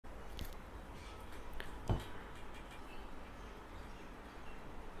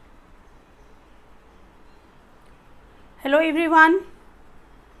Hello everyone.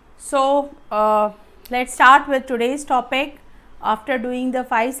 So let's start with today's topic. After doing the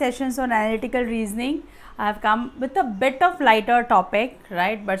 5 sessions on analytical reasoning, I have come with a bit of lighter topic,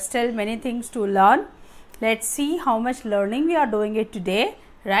 right, but still many things to learn. Let's see how much learning we are doing it today,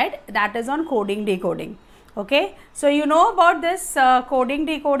 right, that is on coding decoding. Okay, so you know about this coding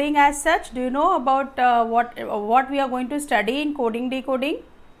decoding as such. Do you know about what we are going to study in coding decoding?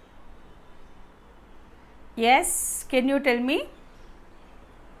 Yes, can you tell me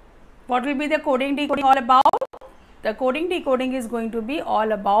what will be the coding decoding all about? The coding decoding is going to be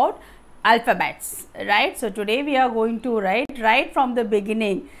all about alphabets, right? So today we are going to write right from the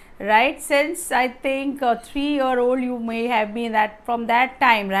beginning, right? Since I think 3-year-old you may have been that from that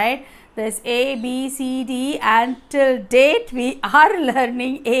time, right? This A, B, C, D, and till date we are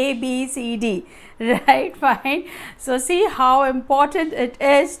learning A, B, C, D, right? Fine. So see how important it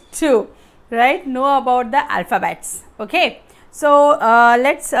is to, right, know about the alphabets. Okay. So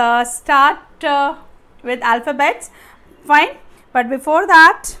let's start with alphabets. Fine, but before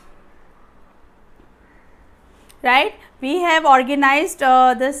that, right, we have organized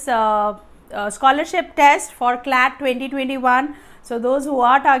this scholarship test for CLAT 2021. So those who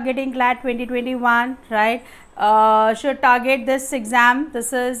are targeting CLAT 2021, right, should target this exam.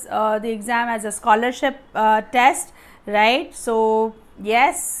 This is the exam as a scholarship test, right? So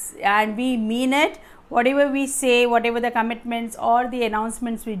yes, and we mean it. Whatever we say, whatever the commitments or the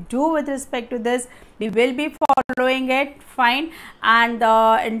announcements we do with respect to this, we will be following it. Fine, and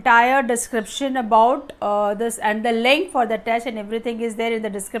the entire description about this and the link for the test and everything is there in the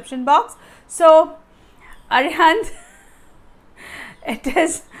description box. So Arihant, it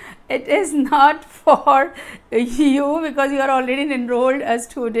is not for you because you are already an enrolled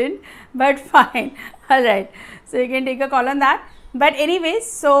student, but fine. All right, so you can take a call on that. But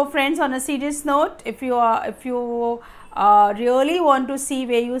anyways, so friends, on a serious note, if you really want to see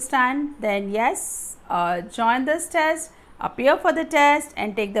where you stand, then yes, join this test, appear for the test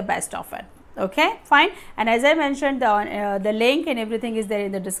and take the best of it. Okay, fine. And as I mentioned, the link and everything is there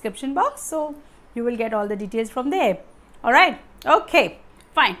in the description box, so you will get all the details from there. All right, okay,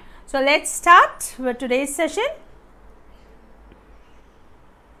 fine. So let's start with today's session.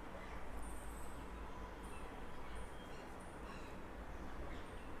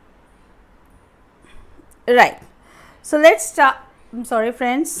 Right, so let's start. I'm sorry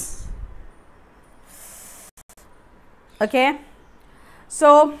friends. Okay,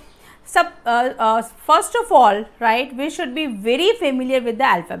 so first of all, right, we should be very familiar with the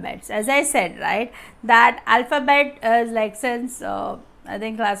alphabets. As I said, right, that alphabet is like since I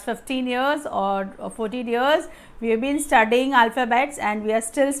think last 15 years or 14 years we have been studying alphabets and we are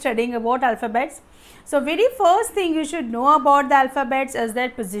still studying about alphabets. So very first thing you should know about the alphabets is their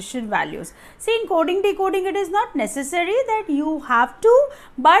position values. See, in coding decoding it is not necessary that you have to,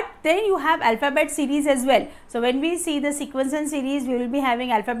 but then you have alphabet series as well. So when we see the sequence and series, we will be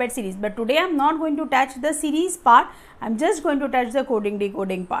having alphabet series, but today I am not going to touch the series part. I am just going to touch the coding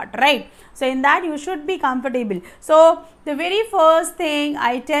decoding part, right? So in that you should be comfortable. So the very first thing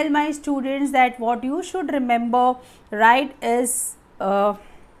I tell my students that what you should remember, right, is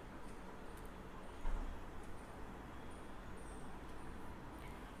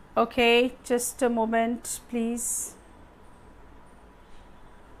okay, just a moment please.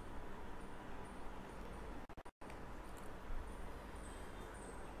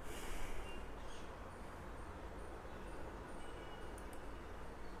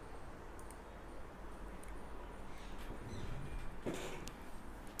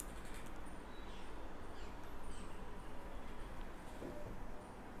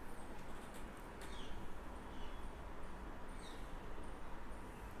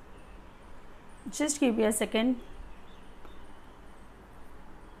 Just give me a second.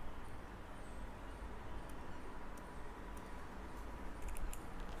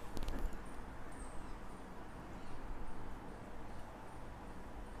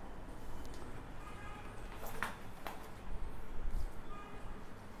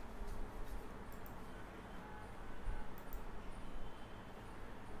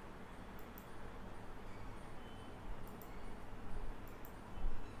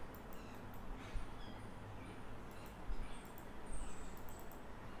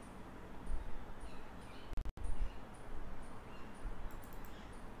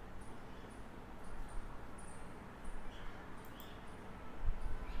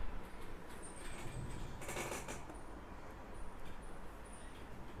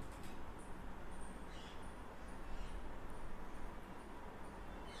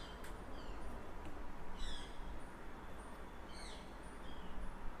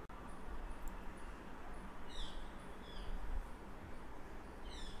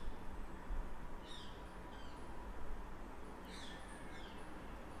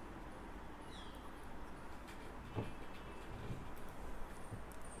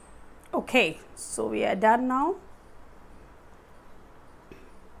 Okay, so we are done now.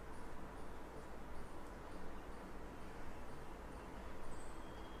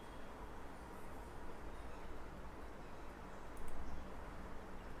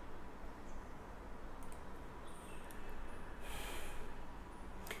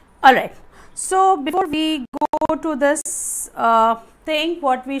 All right. So before we go to this thing,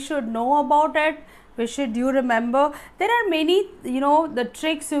 what we should know about it, we should remember there are many, the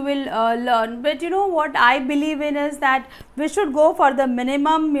tricks you will learn, but what I believe in is that we should go for the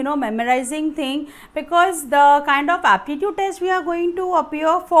minimum, memorizing thing, because the kind of aptitude test we are going to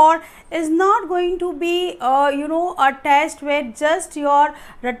appear for is not going to be a test where just your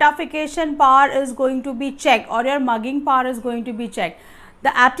ratification power is going to be checked or your mugging power is going to be checked.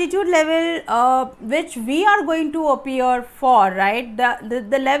 The aptitude level which we are going to appear for, right,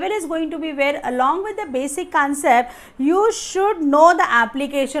 the level is going to be where along with the basic concept you should know the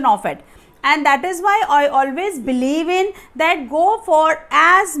application of it, and that is why I always believe in that go for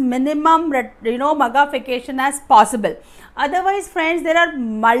as minimum muggification as possible. Otherwise friends, there are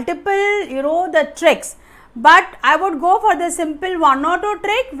multiple the tricks, but I would go for the simple 1 or 2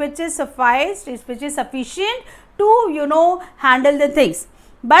 trick which is sufficient to handle the things.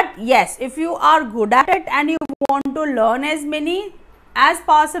 But yes, if you are good at it and you want to learn as many as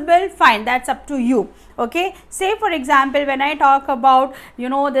possible, fine, that's up to you. Okay, say for example, when I talk about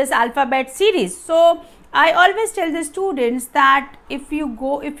this alphabet series, so I always tell the students that if you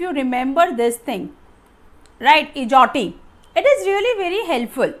remember this thing, right, IJOTI, it is really very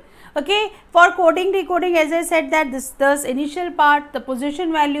helpful. Okay, for coding decoding, as I said, that this initial part, the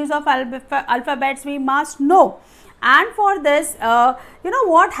position values of alphabets we must know. And for this,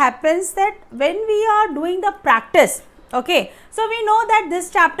 what happens that when we are doing the practice, okay, so we know that this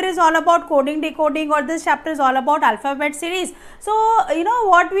chapter is all about coding decoding or this chapter is all about alphabet series. So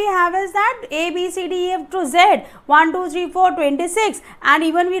what we have is that A, B, C, D, E, F to Z, 1, 2, 3, 4, 26, and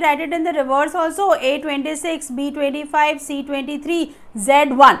even we write it in the reverse also, A 26, B 25, C 23, Z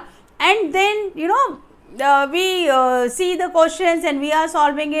 1, and then we see the questions and we are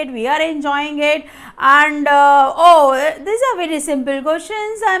solving it, we are enjoying it, and these are very simple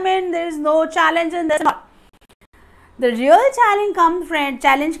questions. I mean, there is no challenge in this. The real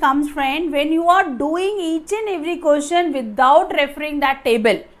challenge comes friend when you are doing each and every question without referring that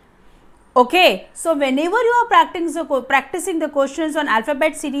table. Okay, so whenever you are practicing the questions on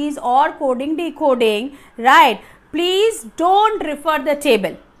alphabet series or coding decoding, right, please don't refer the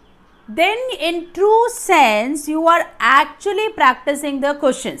table. Then in true sense you are actually practicing the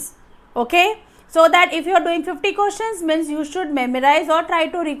questions. Okay, so that if you are doing 50 questions, means you should memorize or try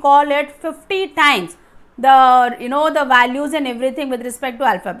to recall it 50 times, the the values and everything with respect to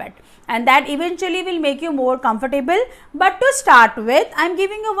alphabet, and that eventually will make you more comfortable. But to start with, I am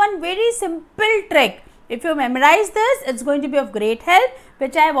giving you one very simple trick. If you memorize this, it's going to be of great help,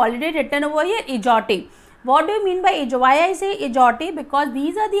 which I have already written over here, IJOTI. What do you mean by IJOTI? Why I say IJOTI? Because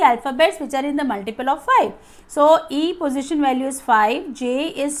these are the alphabets which are in the multiple of 5. So E position value is 5, J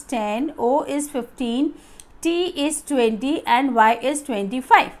is 10, O is 15, T is 20 and Y is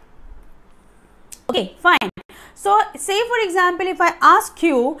 25. Okay, fine. So say for example, if I ask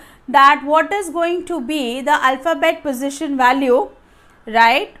you that what is going to be the alphabet position value,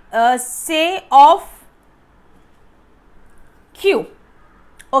 right, say of Q.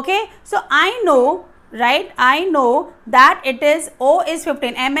 Okay, so I know, right, I know that it is O is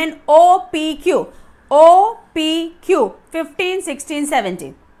 15, MNOPQ, OPQ 15, 16,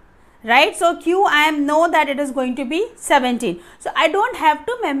 17, right. So Q I know that it is going to be 17. So I don't have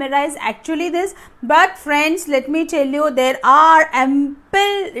to memorize actually this, but friends, let me tell you, there are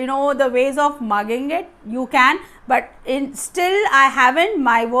ample the ways of mugging it. You can, but still I haven't.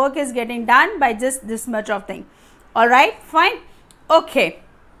 My work is getting done by just this much of thing. All right, fine. Okay.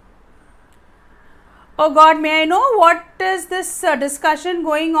 Oh God, may I know what is this discussion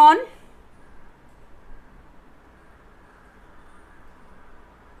going on?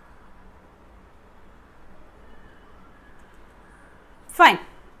 Fine.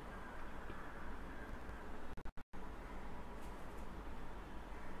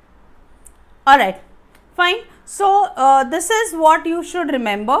 All right, fine. So this is what you should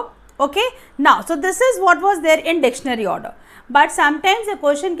remember. Okay. Now, so this is what was there in dictionary order. But sometimes a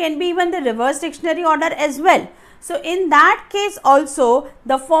question can be even the reverse dictionary order as well. So in that case also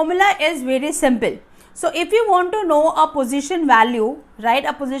the formula is very simple. So if you want to know a position value, right,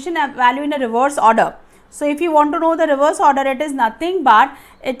 a position value in a reverse order. So if you want to know the reverse order, it is nothing but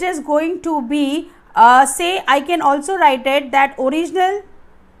it is going to be say I can also write it that original.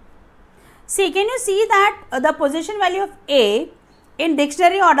 See, can you see that the position value of A in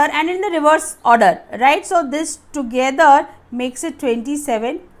dictionary order and in the reverse order, right? So this together makes it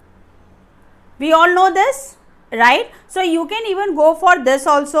 27. We all know this, right? So you can even go for this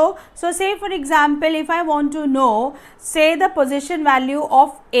also. So say for example, if I want to know, say the position value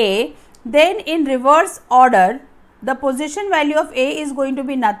of A, then in reverse order, the position value of A is going to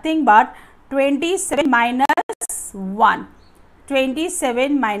be nothing but 27 minus 1.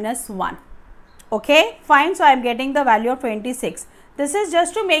 27 minus 1. Okay, fine. So I am getting the value of 26. This is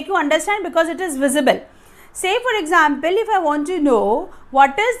just to make you understand because it is visible. Say for example, if I want to know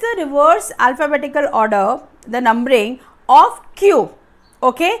what is the reverse alphabetical order, the numbering of Q.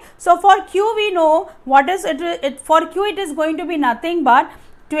 Okay, so for Q we know what is it, for Q it is going to be nothing but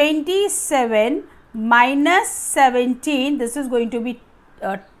 27 minus 17, this is going to be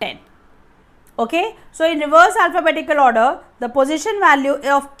 10. Okay, so in reverse alphabetical order, the position value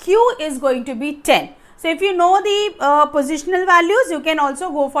of Q is going to be 10. So if you know the positional values, you can also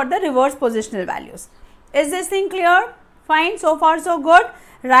go for the reverse positional values. Is this thing clear? Fine, so far so good,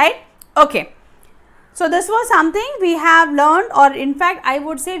 right? Okay. So this was something we have learned, or in fact I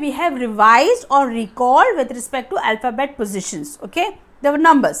would say we have revised or recalled with respect to alphabet positions, okay, the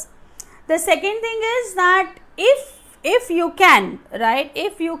numbers. The second thing is that if you can, right,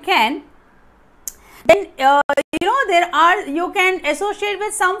 if you can, then you know you can associate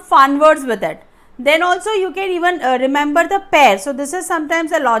with some fun words with it. Then also you can even remember the pair. So this is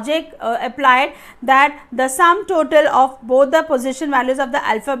sometimes a logic applied, that the sum total of both the position values of the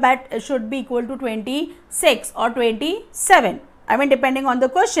alphabet should be equal to 26 or 27. I mean depending on the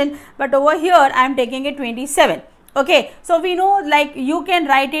question, but over here I am taking it 27. Okay, so we know like you can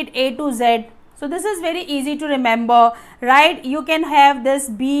write it A to Z. So this is very easy to remember, right? You can have this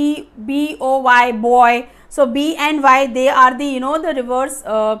B O Y, boy. So B and Y, they are the, you know, the reverse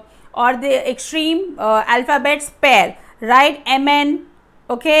or the extreme alphabets pair, right? MN,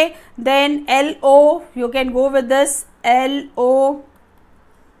 okay, then LO, you can go with this LO.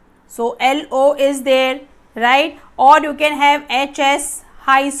 So LO is there, right? Or you can have HS,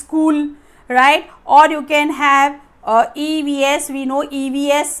 high school, right? Or you can have EVS, we know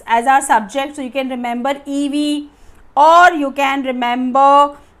EVS as our subject, so you can remember EV, or you can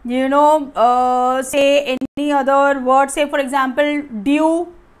remember, you know, say any other word, say for example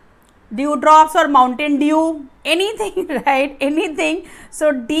dew, dewdrops or mountain dew, anything, right, anything.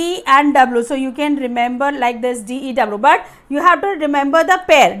 So D and W, so you can remember like this DEW, but you have to remember the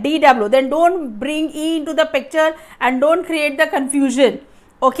pair DW, then don't bring E into the picture and don't create the confusion.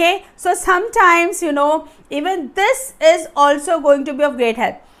 Okay, so sometimes, you know, even this is also going to be of great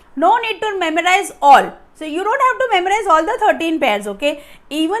help. No need to memorize all. So you don't have to memorize all the 13 pairs, okay.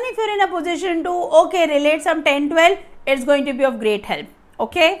 Even if you're in a position to, okay, relate some 10, 12, it's going to be of great help.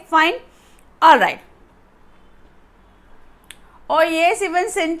 Okay, fine. All right. Oh yes, even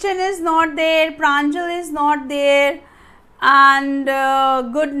Sinchan is not there, Pranjal is not there, and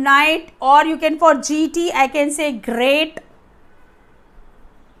good night, or you can for GT, I can say great.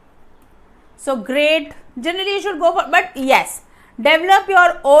 So great, generally you should go for, but yes, develop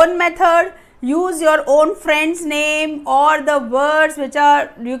your own method, use your own friend's name or the words which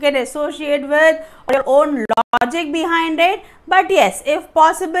are you can associate with, or your own logic behind it. But yes, if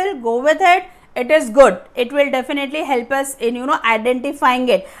possible, go with it. It is good. It will definitely help us in, you know, identifying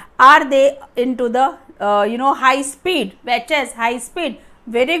it. Are they into the you know, high speed, HS, high speed?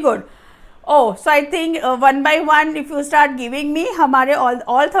 Very good. Oh, so I think one by one, if you start giving me, hamare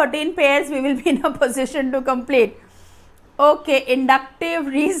all 13 pairs, we will be in a position to complete. Okay, inductive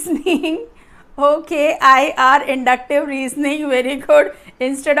reasoning. Okay, IR, inductive reasoning, very good.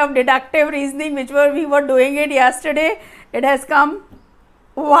 Instead of deductive reasoning, which we were doing it yesterday, it has come.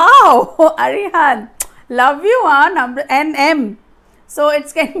 Wow, Arihan, love you, number NM. So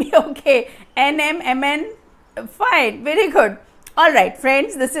it can be okay. NM, MN, fine, very good. Alright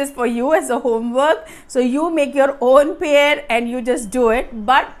friends, this is for you as a homework. So you make your own pair and you just do it.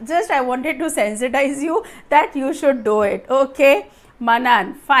 But just I wanted to sensitize you that you should do it. Okay,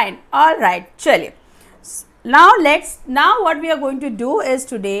 Manan, fine. Alright, chaliye. Now what we are going to do is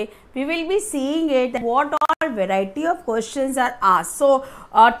today we will be seeing it that what all variety of questions are asked. So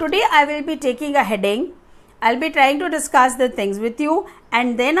today I will be taking a heading. I'll be trying to discuss the things with you,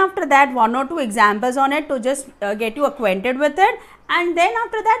 and then after that 1 or 2 examples on it to just get you acquainted with it, and then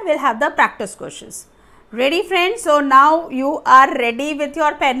after that we'll have the practice questions. Ready friends? So now you are ready with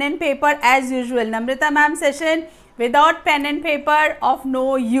your pen and paper as usual. Namrita ma'am session without pen and paper of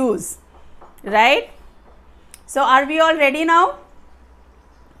no use, right? So are we all ready now?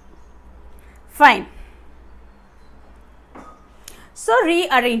 Fine. So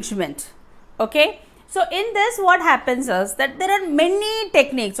rearrangement, okay. So in this, what happens is that there are many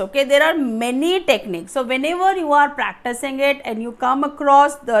techniques, okay, there are many techniques. So whenever you are practicing it and you come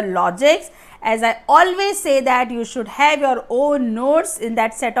across the logics, as I always say that you should have your own notes in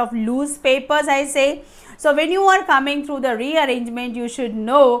that set of loose papers, I say. So when you are coming through the rearrangement, you should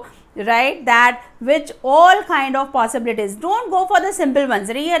know, right, that which all kind of possibilities. Don't go for the simple ones.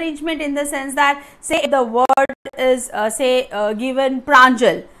 Rearrangement in the sense that, say the word is given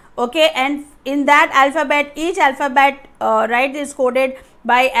Pranjal, okay, and in that alphabet, each alphabet right, is coded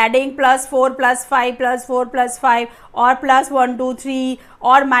by adding +4 +5 +4 +5 or +1 2 3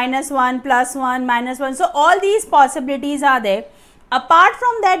 or -1 +1 -1. So all these possibilities are there. Apart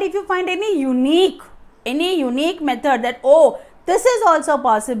from that, if you find any unique method that, oh, this is also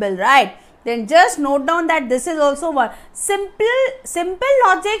possible, right, then just note down that this is also one. Simple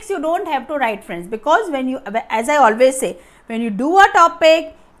logics you don't have to write, friends, because when you, as I always say, when you do a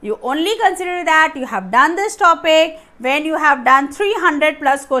topic, you only consider that you have done this topic when you have done 300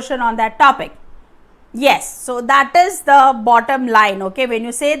 plus question on that topic. Yes, so that is the bottom line, okay. When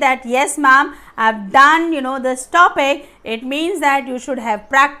you say that, yes ma'am, I have done, this topic, it means that you should have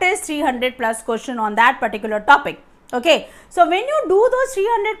practiced 300 plus question on that particular topic, okay. So when you do those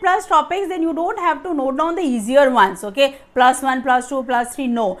 300 plus topics, then you don't have to note down the easier ones, okay, +1 +2 +3,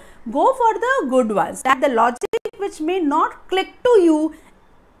 no, go for the good ones, that the logic which may not click to you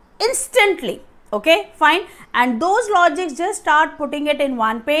instantly, okay, fine, and those logics just start putting it in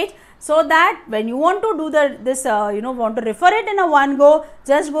one page, so that when you want to do want to refer it in a one go,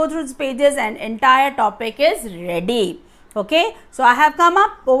 just go through these pages and entire topic is ready, okay. So I have come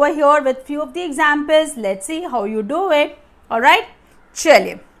up over here with few of the examples. Let's see how you do it. All right,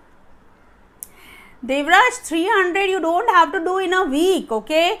 chaliye. Devraj, 300 you don't have to do in a week,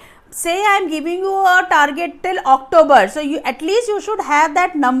 okay. Say I am giving you a target till October, so you at least you should have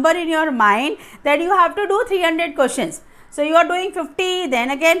that number in your mind that you have to do 300 questions. So you are doing 50,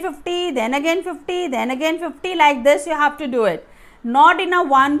 then again 50, then again 50, then again 50, like this you have to do it, not in a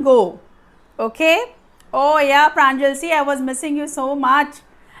one go, okay. Oh yeah, Pranjal, see, I was missing you so much.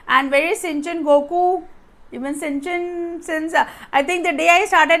 And where is Sinchan Goku? Even Sinchan, since I think the day I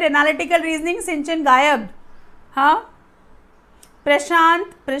started analytical reasoning, Sinchan gayab, huh?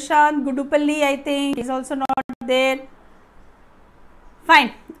 Prashant Gudupalli, I think is also not there.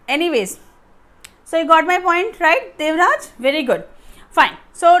 Fine. Anyways, so you got my point, right, Devraj? Very good. Fine.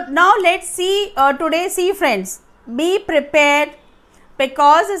 So now let's see today. See, friends, be prepared,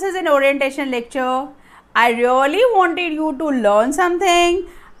 because this is an orientation lecture. I really wanted you to learn something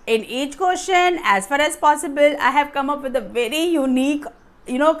in each question. As far as possible, I have come up with a very unique,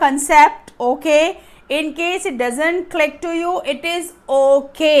 concept, okay. In case it doesn't click to you, it is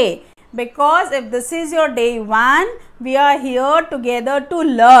okay, because if this is your day one, we are here together to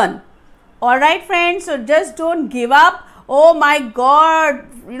learn. All right, friends, so just don't give up. Oh my God,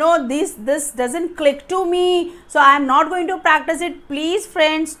 this doesn't click to me, so I am not going to practice it. Please,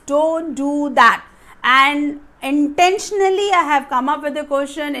 friends, don't do that. And intentionally, I have come up with a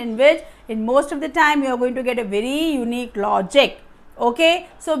question in which, in most of the time, you are going to get a very unique logic. Okay,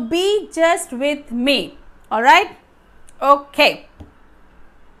 so be just with me. All right, okay,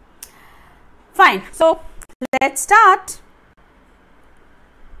 fine. So let's start.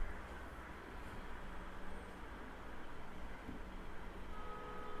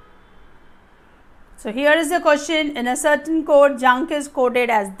 So here is the question. In a certain code, junk is coded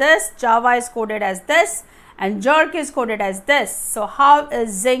as this, Java is coded as this, and jerk is coded as this. So how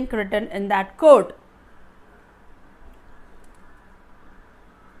is zinc written in that code?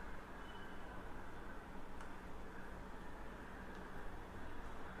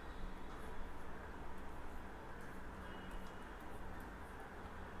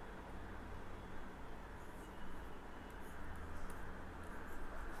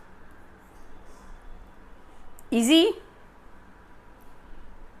 Easy?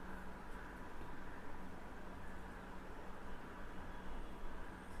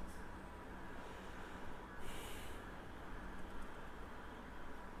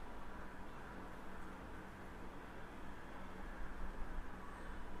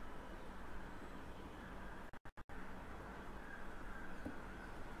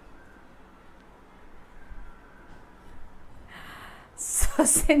 So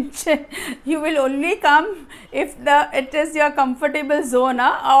Sinchan, you will only come if it is your comfortable zone,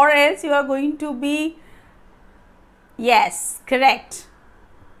 or else you are going to be, yes, correct.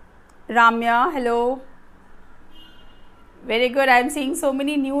 Ramya, hello. Very good. I am seeing so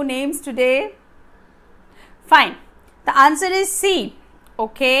many new names today. Fine. The answer is C.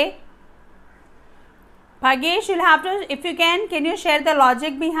 Okay. Bhagesh, you'll have to, if you can you share the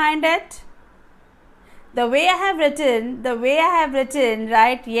logic behind it? the way I have written,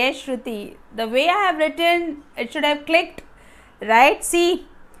 right? Yes, Shruti, the way I have written, it should have clicked, right? See,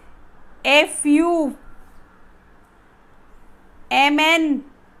 FU, MN,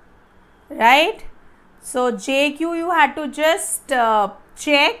 right? So JQ you had to just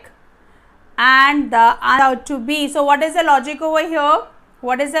check, and the answer out to be. So what is the logic over here?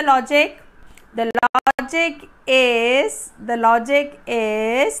 What is the logic? The logic is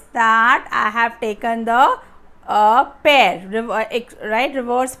that I have taken the pair, right?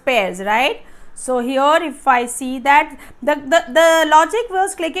 Reverse pairs, right? So here if I see that the logic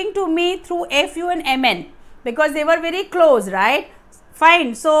was clicking to me through FU and MN because they were very close, right?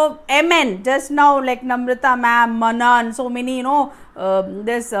 Fine. So MN, just now, like Namrata ma'am, Manan, so many, you know,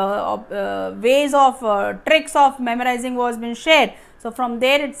 this ways of tricks of memorizing was been shared. So from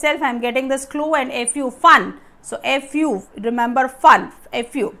there itself I am getting this clue, and FU, fun. So FU, remember fun,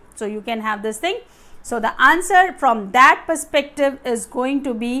 FU. So you can have this thing. So the answer from that perspective is going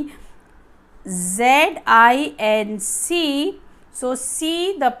to be ZINC. So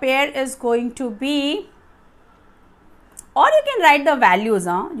C, the pair is going to be, or you can write the values,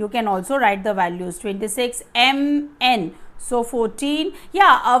 you can also write the values, 26 MN, so 14.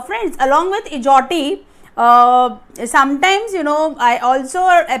 Yeah, friends, along with Ijoti, sometimes, you know, I also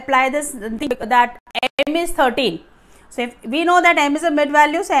apply this thing that M is 13. So if we know that M is a mid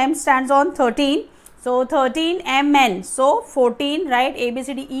value, so M stands on 13. So 13 MN, so 14, right? A, B,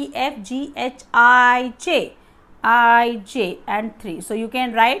 C, D, E, F, G, H, I, J, and 3. So you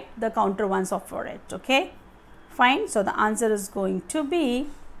can write the counter ones of for it, okay? Fine. So the answer is going to be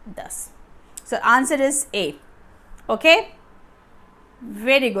this. So answer is A. Okay.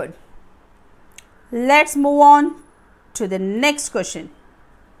 Very good. Let's move on to the next question.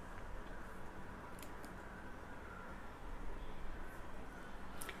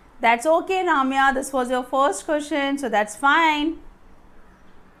 That's okay, Ramya. This was your first question, so that's fine.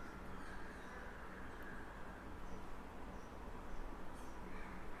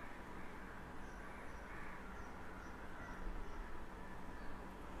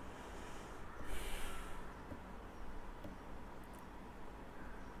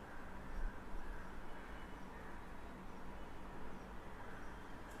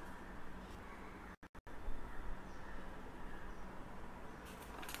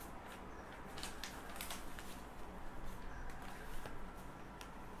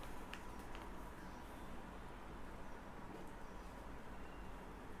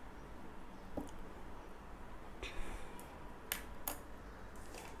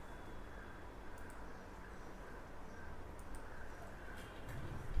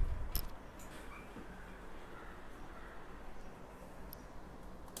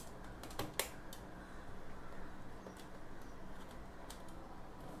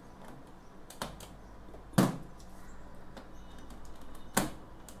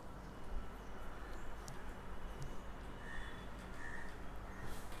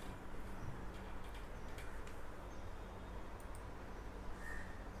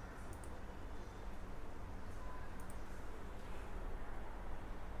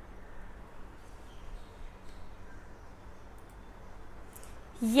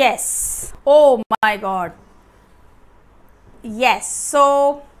 Yes. Oh my God. Yes.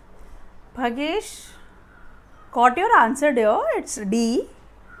 So, Bhagesh, got your answer, dear. It's D.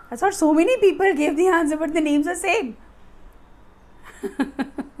 I thought so many people gave the answer, but the names are same.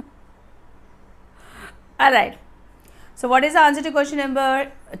 Alright. So, what is the answer to question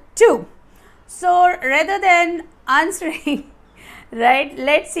number 2? So, rather than answering, right,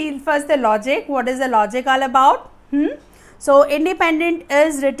 let's see first the logic. What is the logic all about? So, independent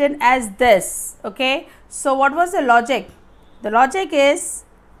is written as this, okay. So, what was the logic? The logic is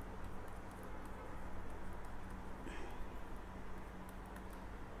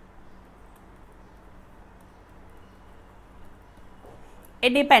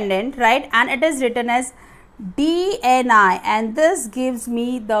independent, right, and it is written as DNI, and this gives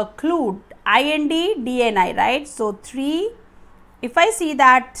me the clue IND DNI, right. So, 3, if I see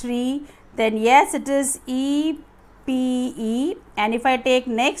that 3, then yes, it is EPE, and if I take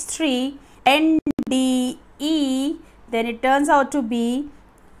next 3 NDE, then it turns out to be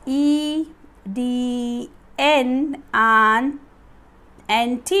EDN, and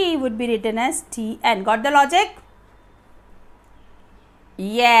NT would be written as TN. Got the logic?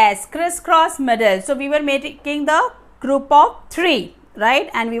 Yes, crisscross middle. So, we were making the group of 3, right,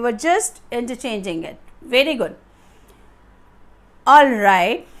 and we were just interchanging it. Very good.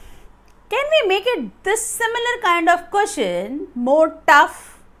 Alright, can we make it this similar kind of question more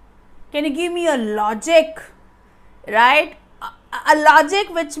tough? Can you give me a logic, right? a logic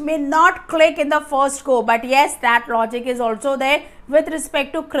which may not click in the first go, but yes, that logic is also there with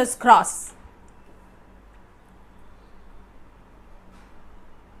respect to crisscross.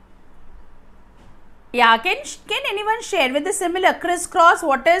 Yeah, can anyone share with the similar crisscross,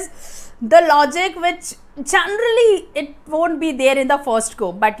 what is the logic which generally it won't be there in the first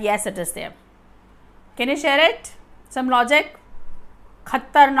go, but yes, it is there. Can you share it? Some logic?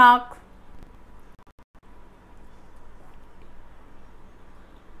 Khatarnak.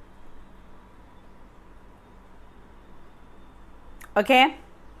 Okay.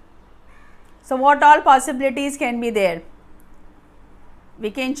 So what all possibilities can be there? We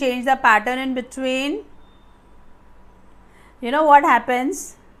can change the pattern in between. You know what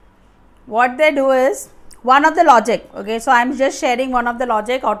happens? What they do is one of the logic. Okay, so I'm just sharing one of the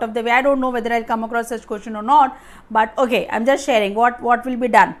logic out of the way. I don't know whether I'll come across such question or not, but okay, I'm just sharing what will be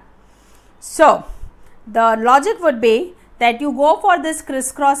done. So the logic would be that you go for this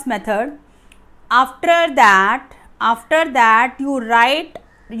crisscross method. After that you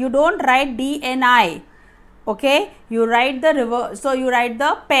don't write D and I. Okay, you write the reverse, so you write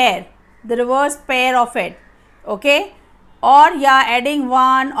the pair, the reverse pair of it. Okay, or yeah, adding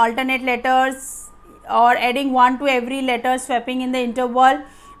one alternate letters or adding one to every letter, swapping in the interval.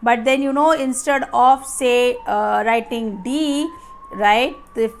 But then you know, instead of say writing D, right,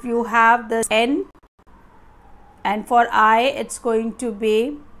 if you have this N, and for I it's going to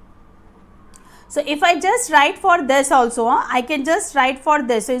be, so if I just write for this also, I can just write for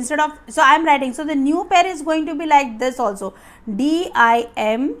this. So instead of, so I am writing, so the new pair is going to be like this also,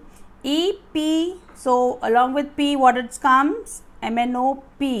 DIM EP. So along with P, what it comes,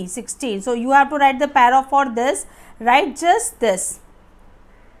 MNOP 16. So you have to write the pair of for this, write just this,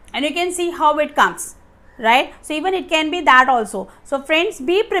 and you can see how it comes, right? So even it can be that also. So friends,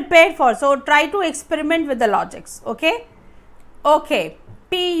 be prepared for, so try to experiment with the logics. Okay, okay,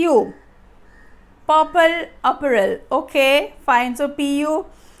 PU. Purple apparel. Okay, fine. So PU.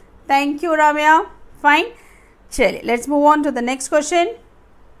 Thank you, Ramya. Fine. Chale, let's move on to the next question.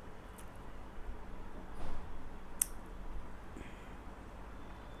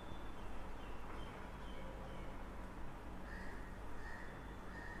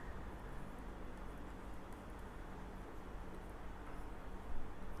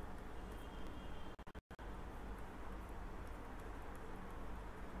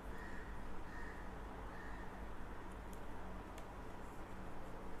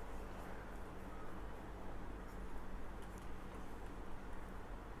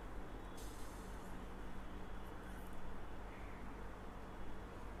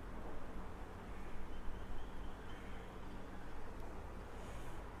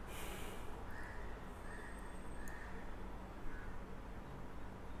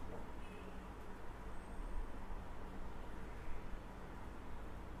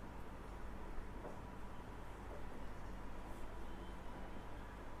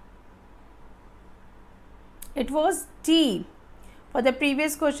 It was T. For the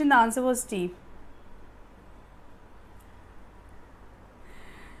previous question, the answer was T.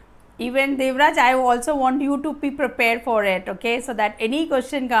 Even Devraj, I also want you to be prepared for it, okay, so that any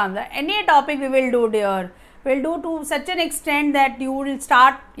question comes, any topic we will do, dear, we'll do to such an extent that you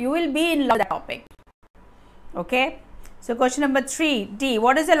will be in love with that topic. Okay, so question number 3, D.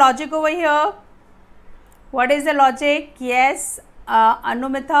 What is the logic over here? What is the logic? Yes,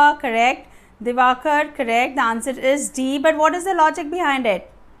 Anumitha, correct. Divakar, correct. The answer is D. But what is the logic behind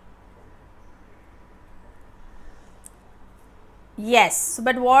it? Yes,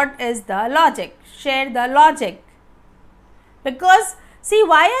 but what is the logic? Share the logic. Because see,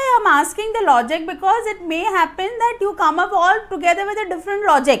 why I am asking the logic, because it may happen that you come up all together with a different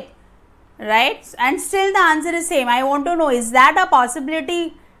logic, right? And still the answer is same. I want to know, is that a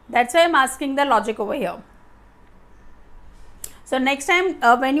possibility? That's why I am asking the logic over here. So next time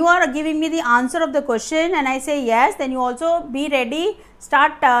when you are giving me the answer of the question and I say yes, then you also be ready,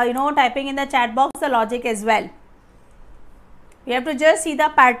 start typing in the chat box the logic as well. We have to just see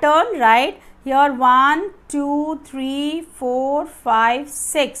the pattern, right? Here 1, 2, 3, 4, 5,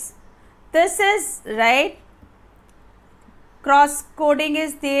 6. This is right. Cross coding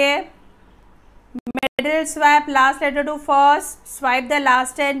is there. Middle swap, last letter to first. Swipe the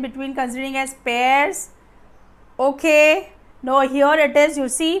last end between considering as pairs. Okay. Now here it is, you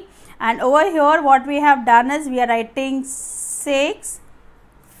see. And over here what we have done is we are writing 6,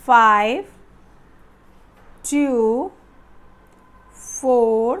 5, 2,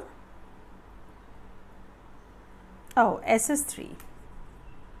 4, oh, S is 3,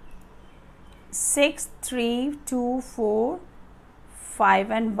 6, 3, 2, 4,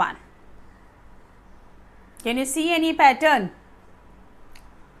 5 and 1. Can you see any pattern?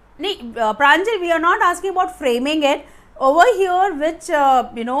 Pranjal, we are not asking about framing it. Over here, which,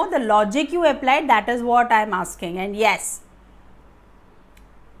 the logic you applied, that is what I am asking. And yes.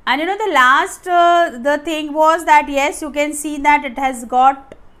 And the last, the thing was that, yes, you can see that it has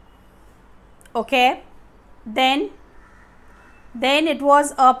got, okay. Then it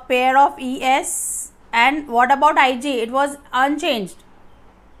was a pair of ES. And what about IG? It was unchanged.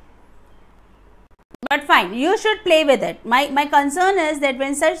 But fine, you should play with it. My concern is that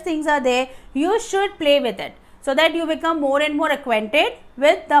when such things are there, you should play with it, so that you become more and more acquainted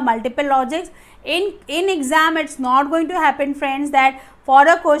with the multiple logics. In exam, it's not going to happen, friends, that for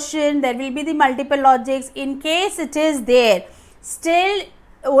a question there will be the multiple logics. In case it is there, still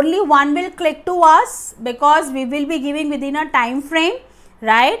only one will click to us, because we will be giving within a time frame,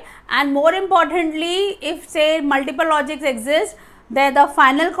 right? And more importantly, if say multiple logics exist, then the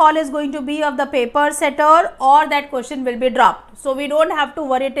final call is going to be of the paper setter, or that question will be dropped. So we don't have to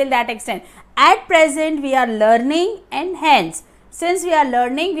worry till that extent. At present, we are learning, and hence, since we are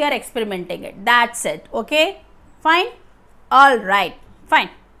learning, we are experimenting it. That's it. Okay, fine. All right, fine.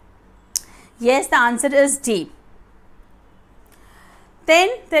 Yes, the answer is D. Then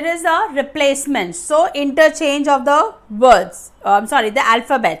there is a replacement. So interchange of the words. The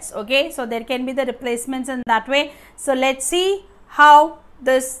alphabets. Okay, so there can be the replacements in that way. So let's see how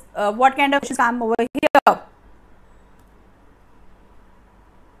this, what kind of questions come over here.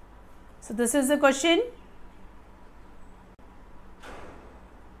 So this is the question.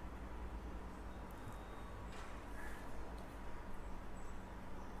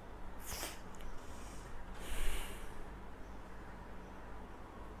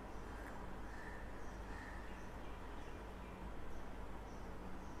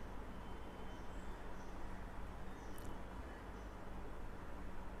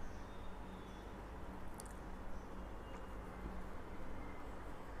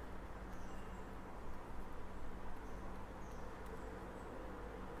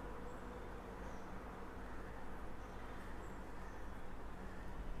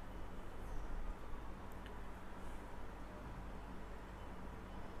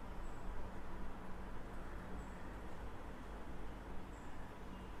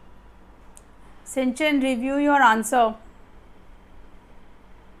 Sinchan, review your answer.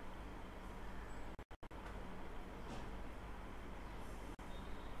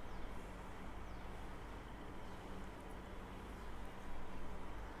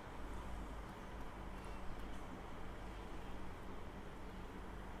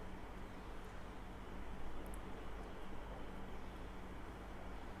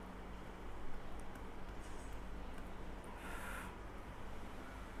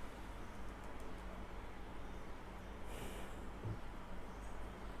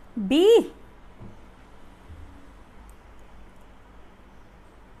 B.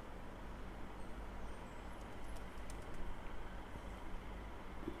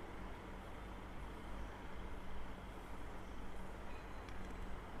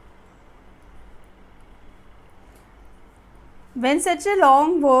 When such a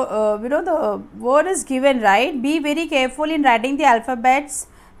long the word is given, right, be very careful in writing the alphabets,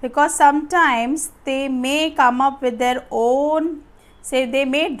 because sometimes they may come up with their own, say they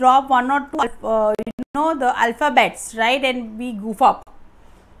may drop one or two the alphabets, right, and we goof up.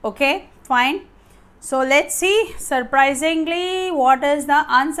 Okay, fine. So let's see, surprisingly, what is the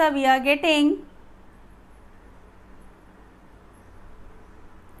answer we are getting.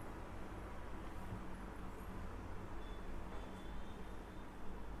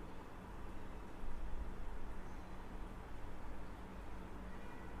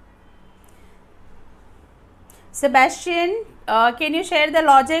 Sebastian, can you share the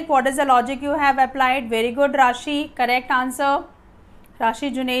logic? What is the logic you have applied? Very good, Rashi. Correct answer.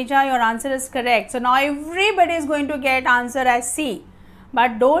 Rashi Juneja, your answer is correct. So now everybody is going to get answer as C.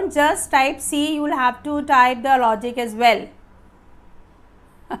 But don't just type C, you will have to type the logic as well.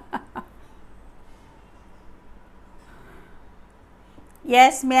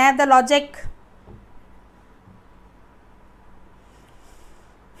 Yes, may I have the logic?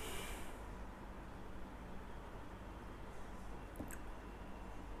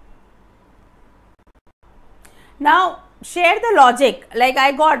 Now share the logic. Like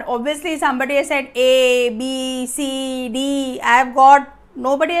I got, obviously somebody has said A, B, C, D. I have got,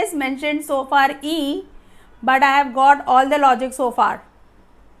 nobody has mentioned so far E, but I have got all the logic so far.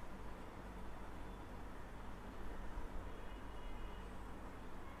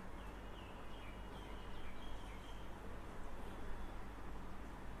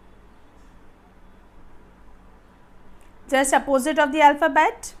 Just opposite of the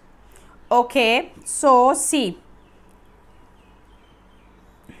alphabet. Okay, so C.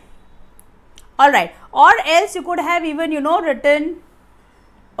 Alright, or else you could have even, you know, written,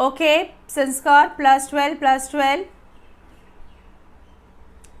 okay, Sanskar plus 12 plus 12.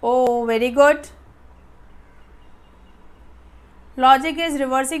 Oh, very good. Logic is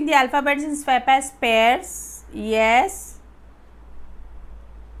reversing the alphabets in swap as pairs. Yes.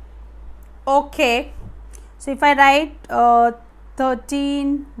 Okay. So if I write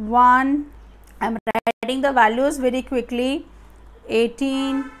 13, 1, I am writing the values very quickly.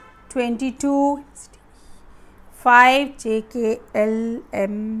 18, 22, 5, J, K, L,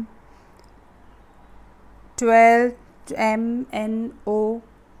 M, 12, M, N, O,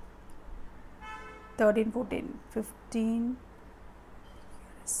 13, 14, 15,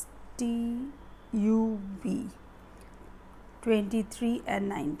 T, U, B, 23 and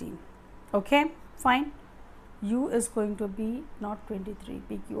 19. Okay, fine. U is going to be not 23,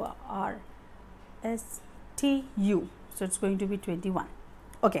 P, Q, R, S, T, U. So it's going to be 21.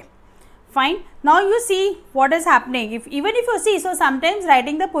 Okay, fine. Now you see what is happening. Even if you see, so sometimes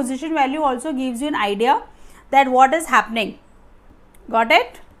writing the position value also gives you an idea that what is happening. Got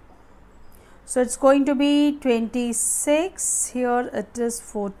it? So it's going to be 26. Here it is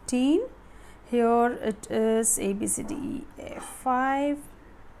 14. Here it is A, B, C, D, E, F, 5.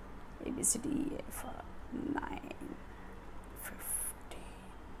 A, B, C, D, E, F, 9.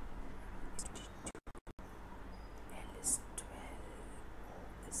 12.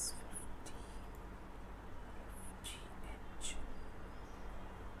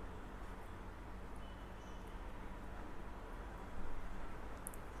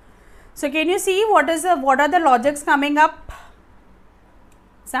 So can you see what are the logics coming up?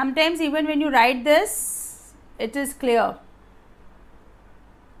 Sometimes even when you write this, it is clear.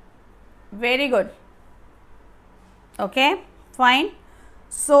 Very good. Okay, fine.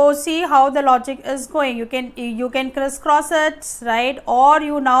 So see how the logic is going. You can crisscross it, right? Or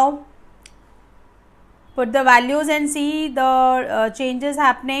you now put the values and see the changes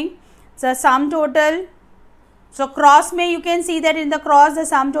happening. So sum total. So cross may you can see that in the cross the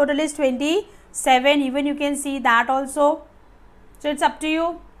sum total is 27. Even you can see that also. So it's up to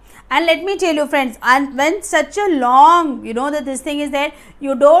you. And let me tell you friends, and when such a long, you know that this thing is there,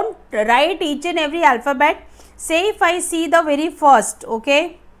 you don't write each and every alphabet. Say if I see the very first,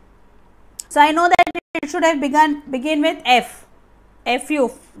 okay. So I know that it should have begin with F,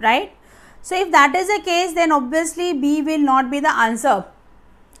 FU, right. So if that is the case, then obviously B will not be the answer.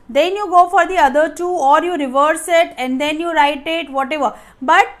 Then you go for the other two, or you reverse it and then you write it, whatever.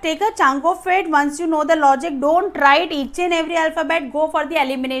 But take a chunk of it once you know the logic. Don't write each and every alphabet. Go for the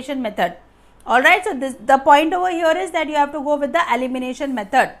elimination method. Alright, so the point over here is that you have to go with the elimination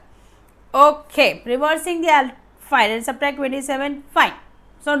method. Okay, reversing the fine and subtract 27, fine.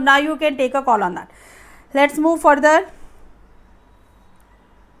 So now you can take a call on that. Let's move further.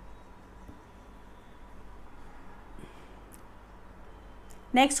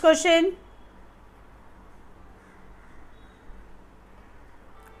 Next question.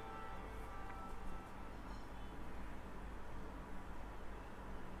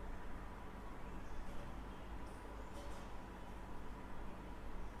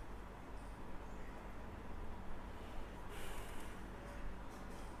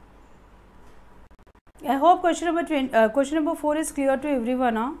 I hope question number 4 is clear to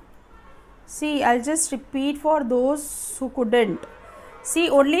everyone. Huh? See, I'll just repeat for those who couldn't.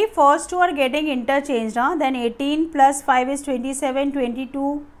 See, only first two are getting interchanged. Huh? Then 18 plus 5 is 27,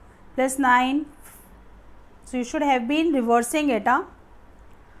 22 plus 9. So you should have been reversing it. Huh?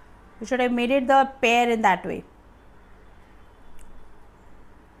 You should have made it the pair in that way.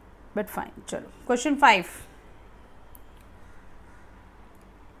 But fine. Chalo. Question 5.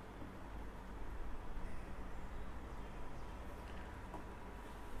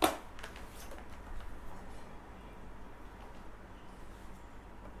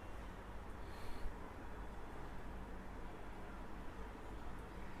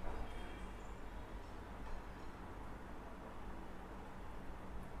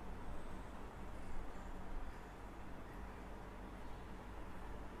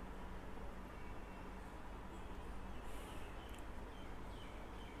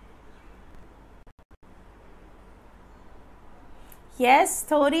 Yes,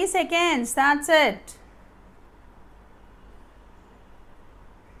 30 seconds, that's it.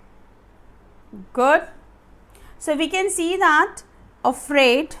 Good. So we can see that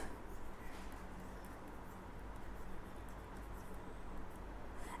afraid,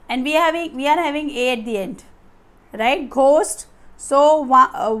 and we are having A at the end, right? Ghost. So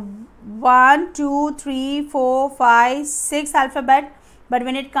 1, 2, 3, 4, 5, 6 alphabet. but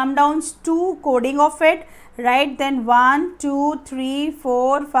when it comes down to coding of it, right, then 1, 2, 3,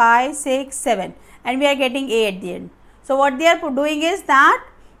 4, 5, 6, 7, and we are getting A at the end. So what they are doing is that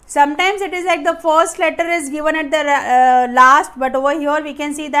sometimes it is like the first letter is given at the last, but over here we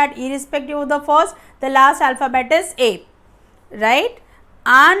can see that irrespective of the first, the last alphabet is A, right?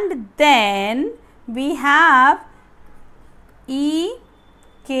 And then we have E,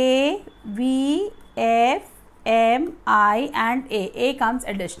 K, V, F, M, I and A. A comes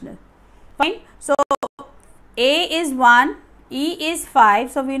additional. Fine. So A is 1, E is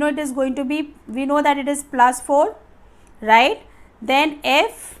 5. So we know it is going to be, we know that it is plus 4, right? Then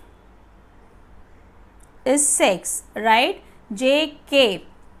F is 6, right? J, K.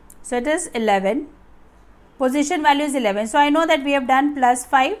 So it is 11. Position value is 11. So I know that we have done plus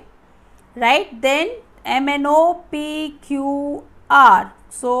 5, right? Then M, N, O, P, Q, R.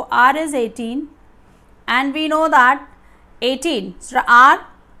 So R is 18. And we know that 18. So R,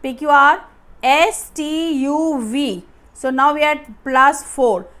 P, Q, R, S, T, U, V. So now we are at plus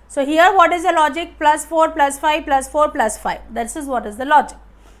 4. So here what is the logic? Plus 4, plus 5, plus 4, plus 5. This is what is the logic,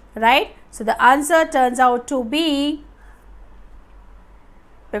 right? So the answer turns out to be,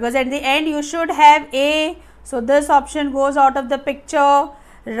 because at the end you should have A. So this option goes out of the picture,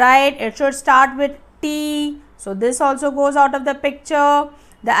 right? It should start with T. So this also goes out of the picture.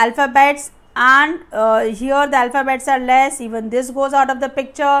 The alphabets, and here the alphabets are less, even this goes out of the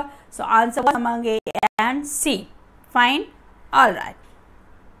picture. So answer was among A and C. Fine. All right.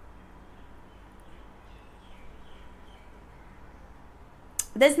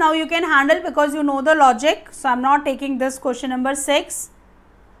 This now you can handle because you know the logic. So I am not taking this question number 6.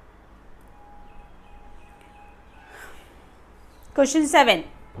 Question 7.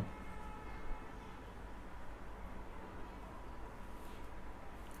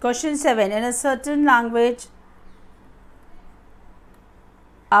 Question 7. In a certain language,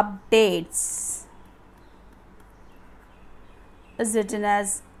 updates is written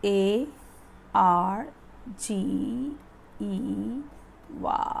as A, R, G, E,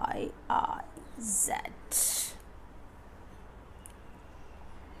 Y, I, Z.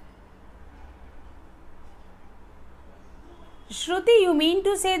 Shruti, you mean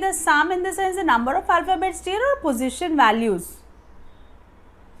to say the sum in the sense the number of alphabets here or position values?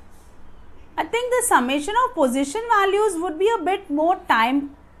 I think the summation of position values would be a bit more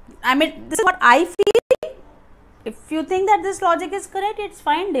time. I mean, this is what I feel. If you think that this logic is correct, it's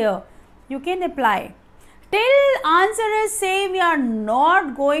fine there. You can apply. Till answer is same, we are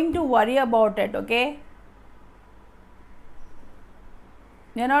not going to worry about it, okay?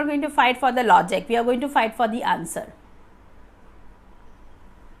 We are not going to fight for the logic. We are going to fight for the answer.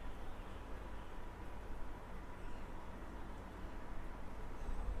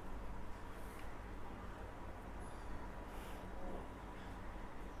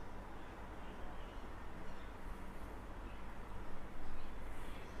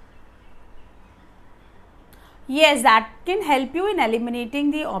 Yes, that can help you in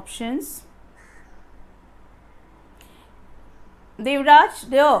eliminating the options.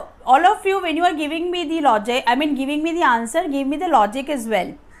 Devraj, all of you, when you are giving me the logic, I mean giving me the answer, give me the logic as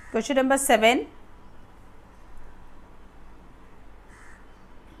well. Question number 7.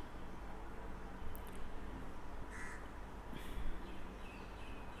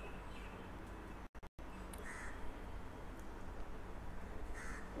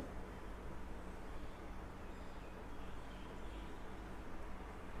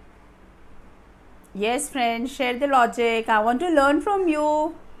 Yes, friends, share the logic. I want to learn from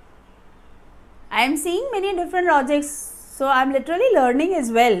you. I am seeing many different logics, so I am literally learning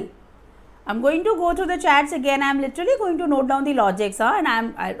as well. I am going to go through the chats again. I am literally going to note down the logics,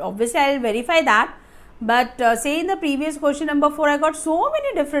 and obviously I will verify that. But say in the previous question number 4, I got so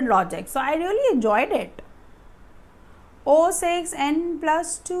many different logics, so I really enjoyed it. O6, n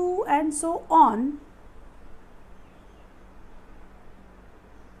plus 2 and so on.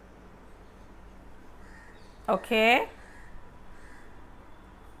 Okay.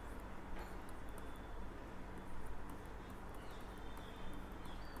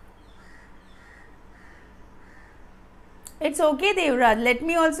 It's okay, Devraj. Let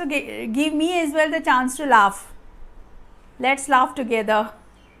me also give me as well the chance to laugh. Let's laugh together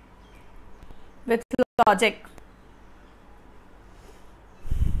with logic.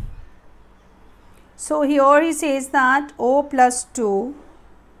 So here he says that O plus 2,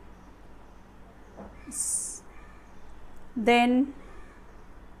 then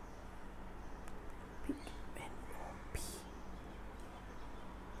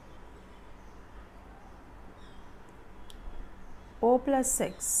O plus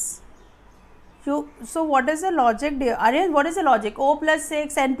 6, So what is the logic dear? Aryan, what is the logic? O plus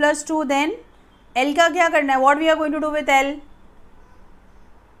 6, n plus 2, then L का क्या करना है? What we are going to do with L?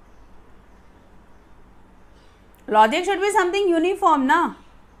 Logic should be something uniform, na?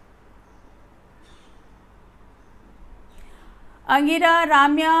 Angira,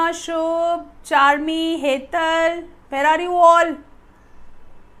 Ramya, Shubh, Charmi, Hetal, where are you all?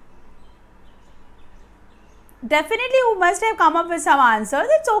 Definitely you must have come up with some answers.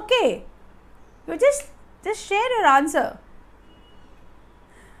 It's okay. You just share your answer.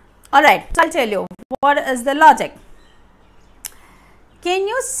 Alright, so I'll tell you what is the logic. Can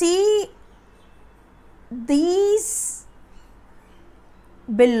you see these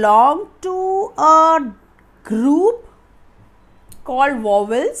belong to a group called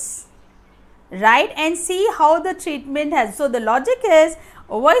vowels, right? And see how the treatment has. So the logic is,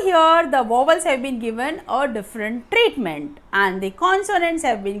 over here the vowels have been given a different treatment and the consonants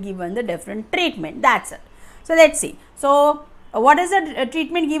have been given the different treatment. That's it. So let's see. So what is the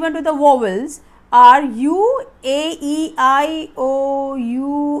treatment given to the vowels? Are U, A, E, I, O,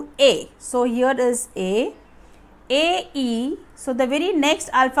 U, A. So here is A, E. So the very next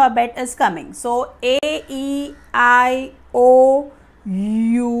alphabet is coming. So A, E, I, O,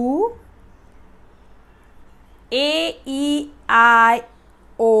 U, A, E, I,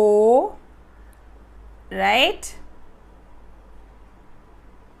 O, right?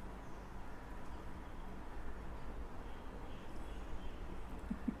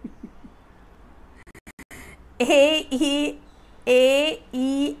 A,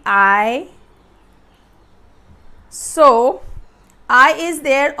 E, I. So I is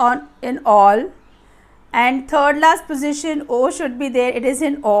there in all, and third last position O should be there. It is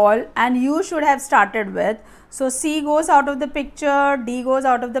in all, and U should have started with. So C goes out of the picture, D goes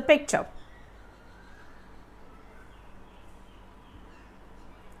out of the picture,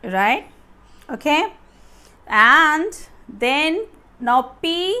 right? Okay, and then now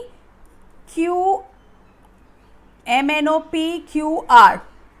P, Q, M, N, O, P, Q, R.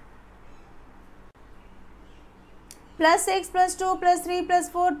 Plus 6 plus 2 plus 3 plus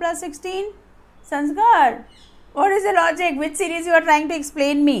 4 plus 16. Sanskar, what is the logic? Which series you are trying to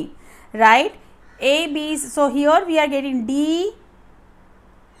explain me, right? A, B, so here we are getting D,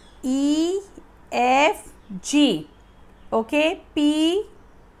 E, F, G, okay, P,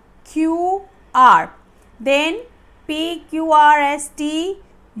 Q, R, then P, Q, R, S, T,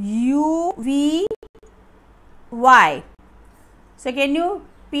 U, V, Y. So can you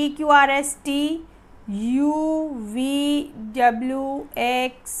P, Q, R, S, T, U, V, W,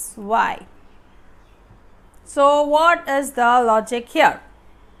 X, Y. So what is the logic here?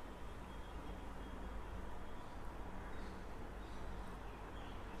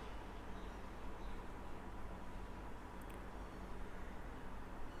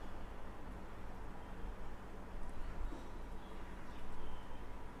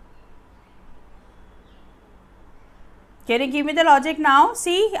 Can you give me the logic now?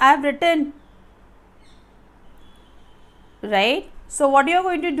 See, I have written, right? So what you are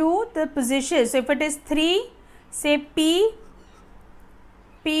going to do, the position. So if it is 3, say P,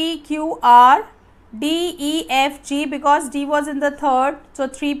 Q, R, D, E, F, G, because D was in the third. So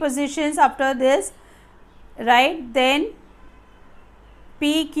 3 positions after this, right? Then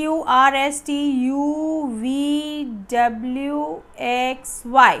P, Q, R, S, T, U, V, W, X,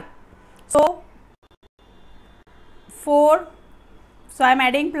 Y. So 4, so I am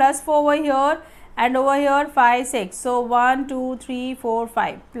adding plus 4 over here, and over here 5, 6. So 1, 2, 3, 4,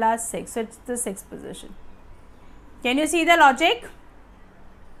 5 plus 6. So it's the 6th position. Can you see the logic?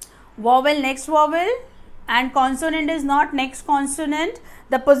 Vowel next vowel and consonant is not next consonant.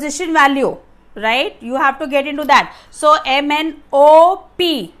 The position value, right? You have to get into that. So M, N, O,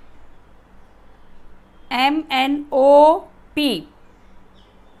 P. M, N, O, P.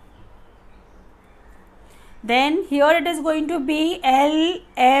 Then here it is going to be L,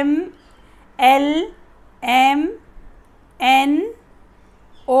 M, N,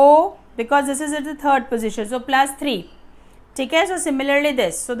 O, because this is at the third position. So plus 3. Okay, so similarly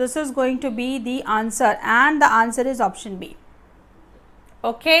this. So this is going to be the answer, and the answer is option B.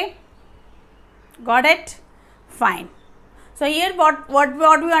 Okay, got it? Fine. So here what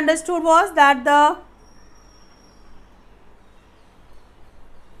we understood was that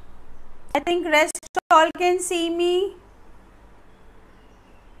I think rest all can see me.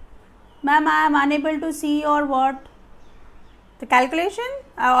 Ma'am, I am unable to see, or what? The calculation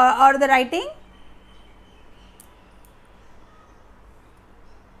or the writing?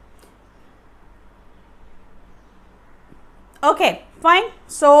 Okay, fine.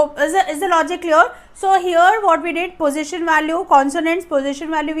 So is the logic clear? So here what we did, position value, consonants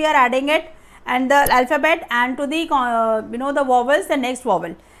position value we are adding it, and the alphabet, and to the the vowels, the next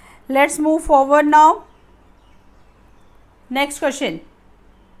vowel. Let's move forward now. Next question.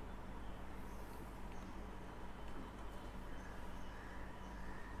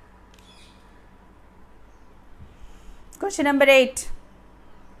 Question number 8.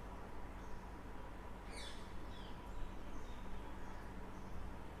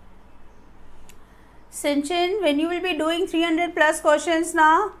 Sinchin, when you will be doing 300 plus questions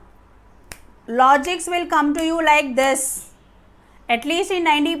now, logics will come to you like this, at least in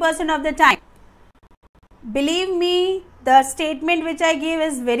 90% of the time. Believe me, the statement which I give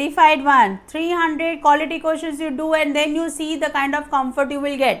is verified one. 300 quality questions you do, and then you see the kind of comfort you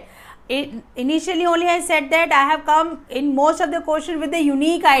will get. Initially only I said that I have come in most of the questions with the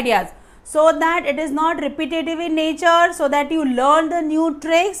unique ideas, so that it is not repetitive in nature, so that you learn the new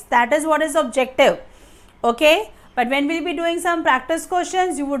tricks. That is what is objective. Okay, but when we will be doing some practice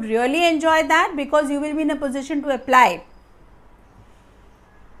questions, you would really enjoy that, because you will be in a position to apply.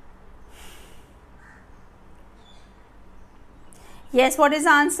 Yes, what is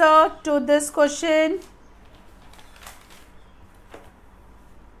the answer to this question?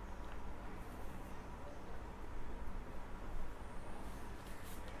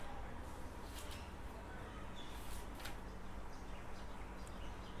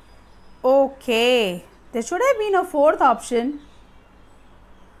 Okay, there should have been a fourth option.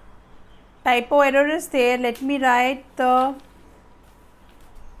 Typo error is there. Let me write the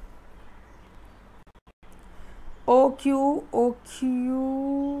OQ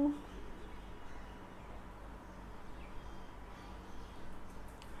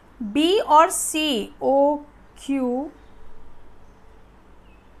B or C? OQ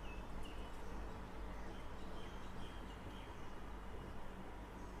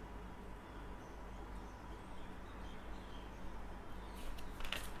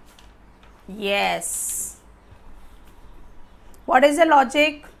yes. What is the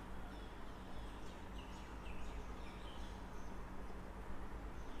logic?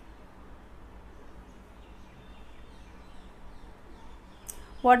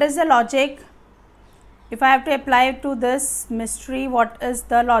 What is the logic? If I have to apply it to this mystery, what is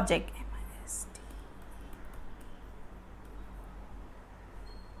the logic?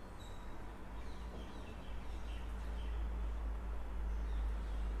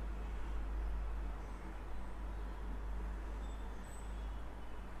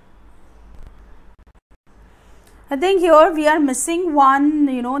 I think here we are missing one,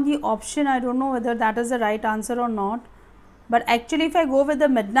 the option. I don't know whether that is the right answer or not. But actually, if I go with the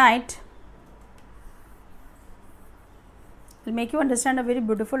midnight, it will make you understand a very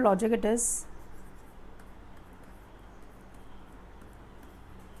beautiful logic it is.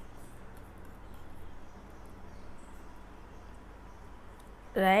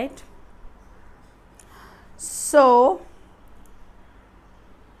 Right? So,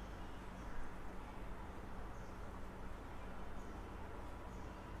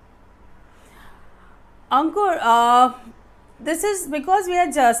 Ankur, this is because we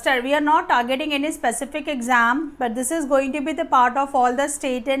are not targeting any specific exam, but this is going to be the part of all the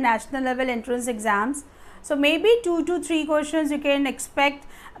state and national level entrance exams. So maybe 2 to 3 questions you can expect,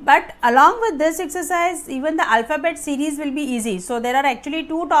 but along with this exercise, even the alphabet series will be easy. So there are actually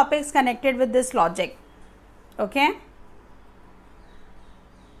 2 topics connected with this logic. Okay.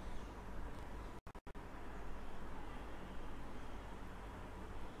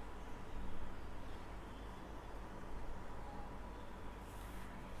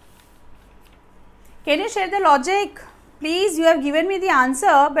 Can you share the logic? Please, you have given me the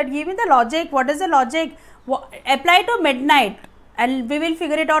answer, but give me the logic. What is the logic? Apply to midnight and we will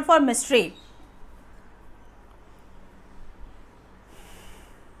figure it out for mystery.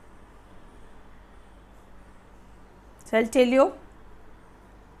 So, I will tell you.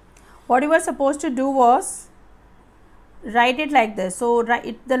 What you were supposed to do was write it like this. So,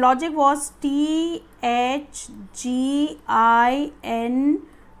 the logic was THGINDIM,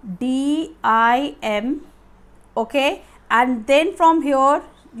 okay, and then from here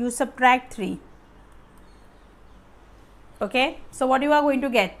you subtract 3, okay. So, what you are going to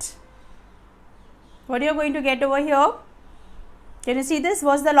get? What you are going to get over here? Can you see this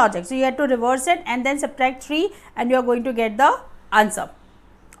was the logic? So, you have to reverse it and then subtract 3 and you are going to get the answer.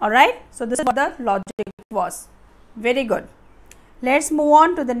 Alright. So, this is what the logic was. Very good. Let's move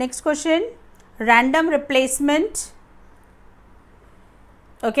on to the next question. Random replacement.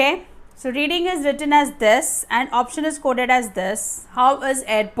 Okay. So, reading is written as this and option is coded as this. How is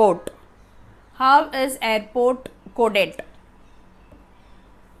airport? How is airport coded?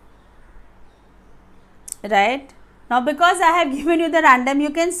 Right. Now because I have given you the random, you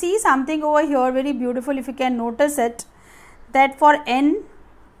can see something over here very beautiful, if you can notice it, that for N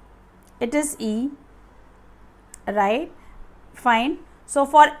it is E, right? Fine. So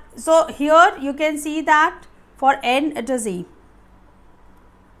here you can see that for N it is E.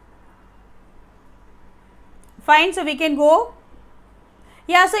 Fine. So we can go.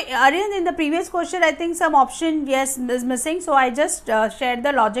 Yeah, so Aryan, in the previous question I think some option yes is missing, so I just shared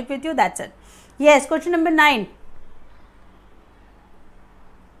the logic with you, that's it. Yes, question number 9.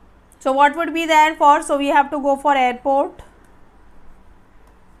 So what would be there for? So we have to go for airport.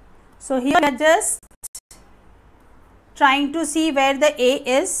 So here we are just trying to see where the A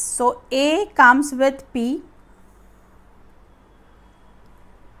is. So A comes with P,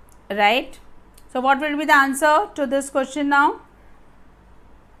 right? So what will be the answer to this question now?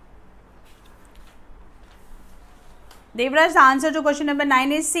 Devraj, the answer to question number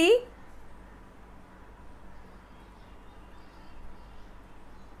 9 is C.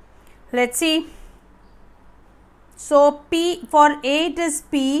 Let's see. So P, for A it is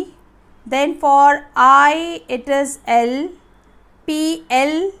P, then for I it is L, P,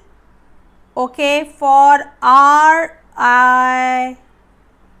 L, okay. For R I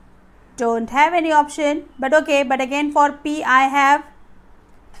don't have any option, but okay, but again for P I have,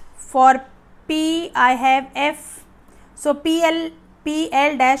 for P I have F. So PL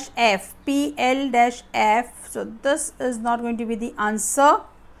dash F, PL dash F. So this is not going to be the answer.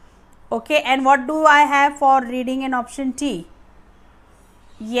 Okay, and what do I have for reading in option T?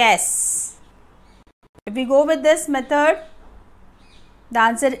 Yes. If we go with this method, the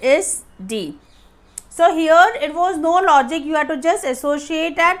answer is D. So here it was no logic, you have to just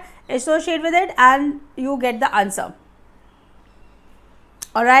associate with it and you get the answer.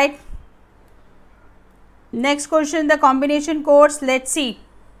 Alright. Next question, the combination codes. Let's see.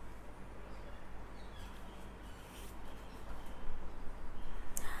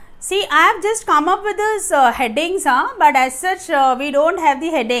 See, I have just come up with this headings, but as such we don't have the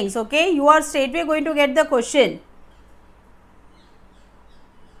headings. Okay, you are straightway going to get the question.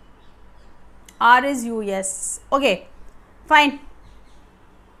 R is U, yes. Okay, fine.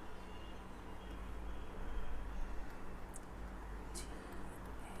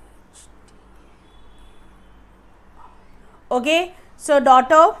 Okay, so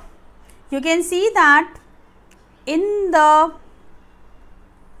daughter, you can see that in the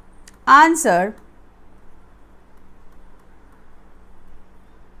answer,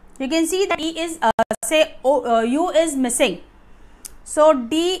 you can see that E is U is missing. So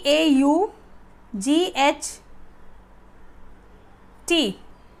DAUGHT,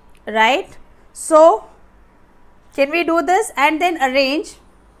 right? So can we do this and then arrange?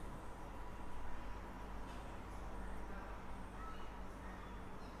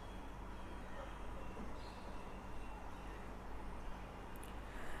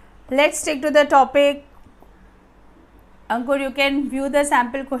 Let's stick to the topic. Ankur, you can view the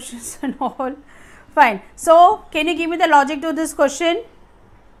sample questions and all. Fine. So, can you give me the logic to this question?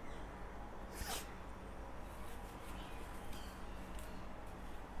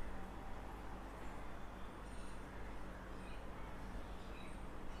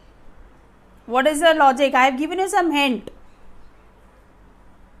 What is the logic? I have given you some hint.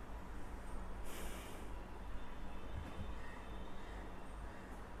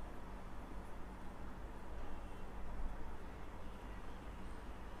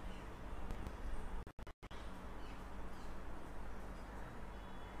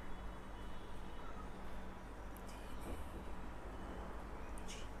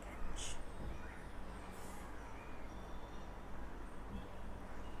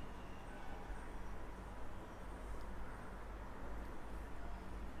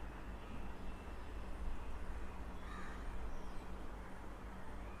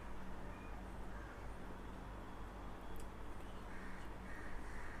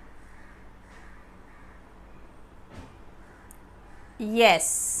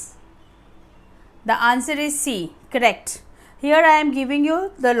 Yes, the answer is C, correct. Here I am giving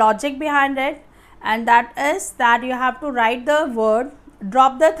you the logic behind it, and that is that you have to write the word,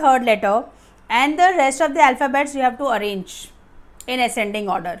 drop the third letter, and the rest of the alphabets you have to arrange in ascending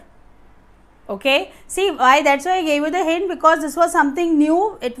order. Okay, see why? That's why I gave you the hint, because this was something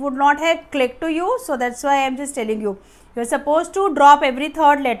new, it would not have clicked to you, so that's why I am just telling you. You are supposed to drop every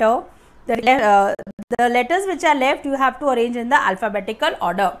third letter. The letters which are left you have to arrange in the alphabetical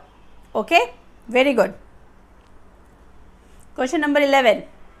order. Okay, very good. Question number 11.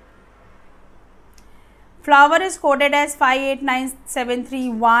 Flower is coded as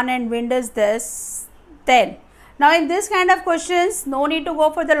 589731 and wind is this 10. Now in this kind of questions, no need to go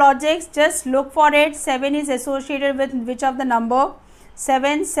for the logics, just look for it. 7 is associated with which of the number?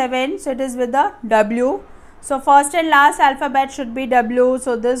 7, 7, so it is with the W. So first and last alphabet should be W,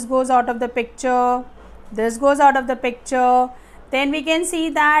 so this goes out of the picture, this goes out of the picture. Then we can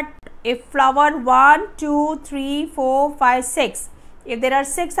see that if flower 1, 2, 3, 4, 5, 6, if there are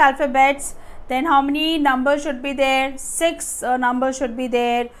 6 alphabets, then how many numbers should be there? 6 numbers should be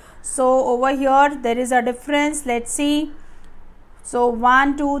there. So over here there is a difference. Let's see. So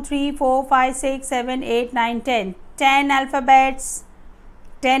 1, 2, 3, 4, 5, 6, 7, 8, 9, 10. 10 alphabets,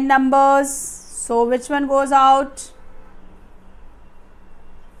 10 numbers. So which one goes out?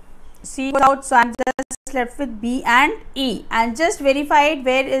 C goes out. So I am just left with B and E, and just verify it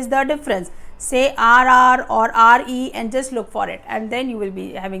where is the difference. Say RR or RE and just look for it, and then you will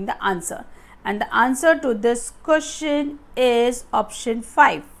be having the answer. And the answer to this question is option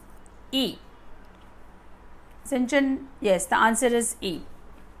 5, E. Sinchan, yes, the answer is E.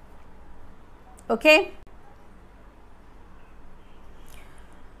 Okay.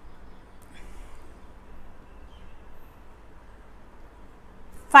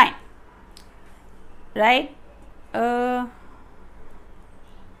 Fine. Right.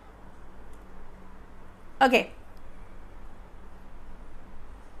 Okay.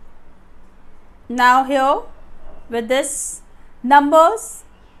 Now here with this numbers,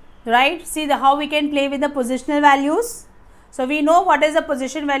 right, see the how we can play with the positional values. So we know what is the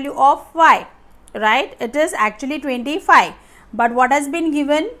position value of Y, right? It is actually 25, but what has been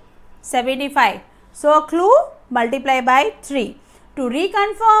given? 75. So a clue, multiply by 3. To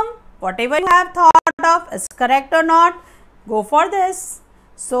reconfirm whatever you have thought of is correct or not, go for this.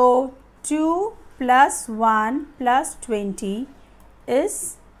 So 2 plus 1 plus 20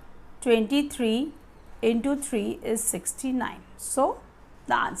 is 23 into 3 is 69. So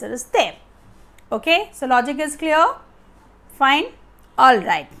the answer is there. Okay, so logic is clear. Fine. All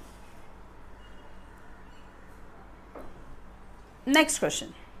right. Next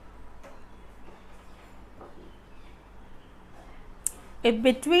question. If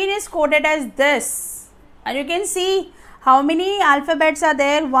between is coded as this, and you can see how many alphabets are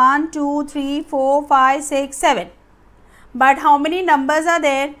there? 1, 2, 3, 4, 5, 6, 7. But how many numbers are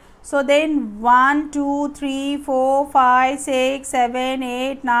there? So then 1, 2, 3, 4, 5, 6, 7,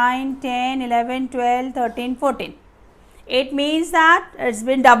 8, 9, 10, 11, 12, 13, 14. It means that it's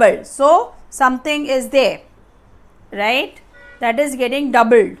been doubled. So something is there, right? That is getting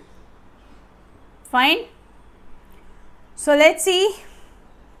doubled. Fine. So let's see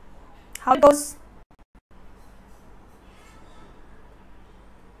how it goes.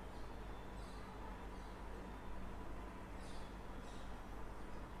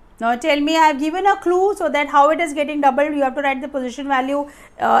 Now tell me, I have given a clue so that how it is getting doubled, you have to write the position value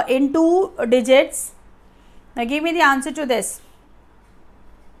in 2 digits. Now give me the answer to this.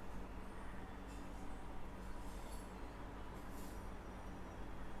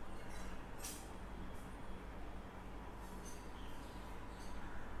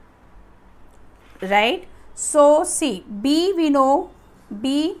 Right. So see, B we know,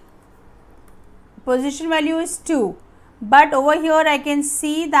 B position value is 2. But over here I can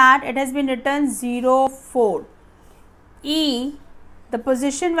see that it has been written 0, 4. E, the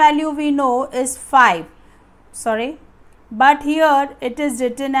position value we know is 5. Sorry. But here it is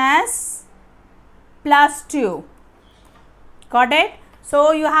written as plus 2. Got it?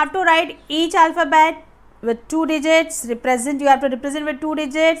 So you have to write each alphabet with 2 digits. You have to represent with 2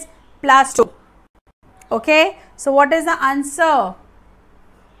 digits plus 2. Okay. So what is the answer?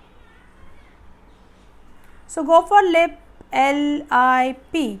 So go for lip,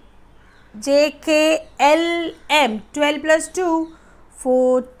 L-I-P, J-K-L-M, 12 plus 2,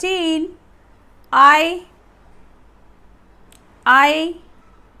 14, I,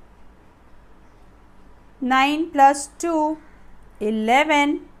 9 plus 2,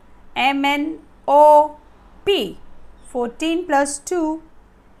 11, M-N-O-P, 14 plus 2,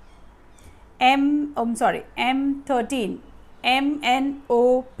 M13.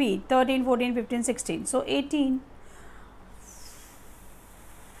 M-N-O-P, 13, 14, 15, 16. So 18.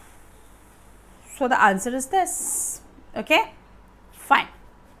 So the answer is this. Okay. Fine.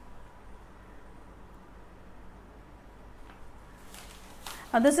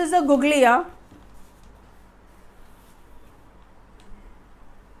 Now this is a googlia.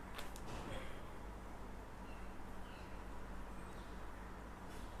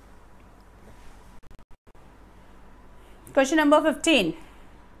 Question number 15.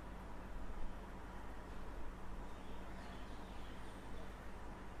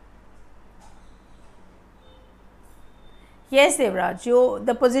 Yes, Devraj,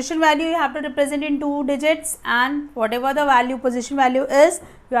 the position value you have to represent in 2 digits, and whatever the value, position value is,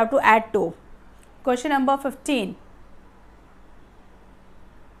 you have to add 2. Question number 15.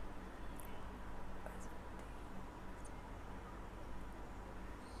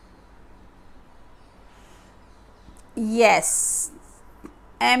 Yes,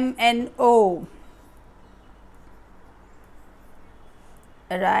 MNO.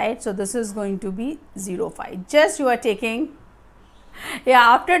 Right, so this is going to be 05. Just you are taking,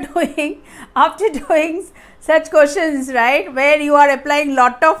 yeah, after doing such questions, right, where you are applying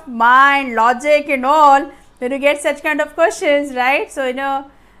lot of mind, logic and all, when you get such kind of questions, right, so in a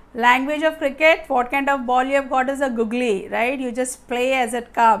language of cricket, what kind of ball you have got is a googly, right, you just play as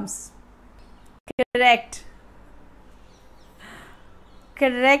it comes.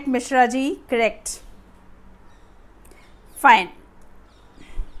 Correct, Mishra ji, correct. Fine.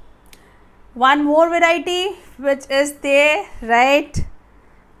 One more variety which is there, right,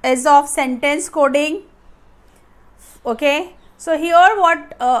 is of sentence coding. Okay, so here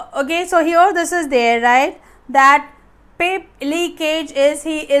what, okay, so here this is there, right, that Pip leakage is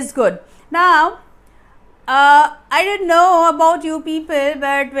he is good. Now, I didn't know about you people,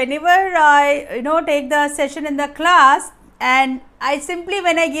 but whenever I take the session in the class, and I simply,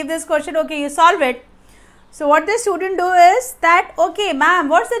 when I give this question, okay, you solve it. So what the student do is that, okay ma'am,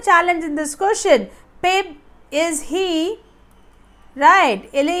 what's the challenge in this question? Pip is he, right,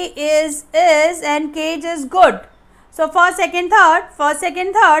 Illy is, and cage is good. So first, second,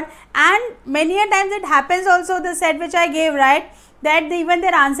 third, and many a times it happens also, the set which I gave, right, that even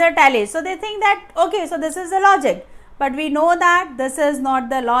their answer tallies. So they think that, okay, so this is the logic, but we know that this is not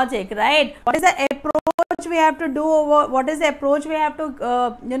the logic, right? What is the approach we have to do over, what is the approach we have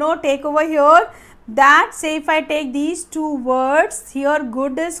to take over here? That, say if I take these 2 words, here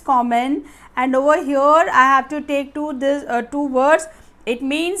good is common, and over here I have to take 2 words. It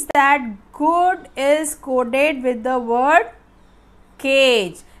means that good is coded with the word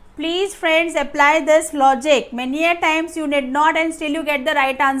cage. Please friends, apply this logic. Many a times you need not, and still you get the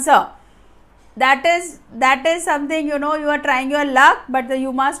right answer. That is something, you are trying your luck, but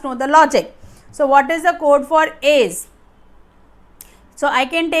you must know the logic. So what is the code for is? So I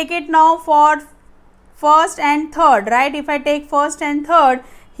can take it now for first and third, right? If I take first and third,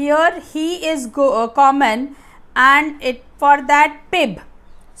 here he is common, and it for that Pib.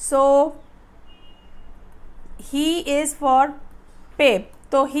 So he is for Pib.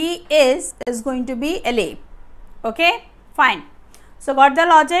 So he is going to be LA. Okay, fine. So got the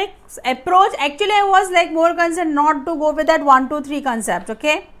logic. Approach, actually I was like more concerned not to go with that 1, 2, 3 concept.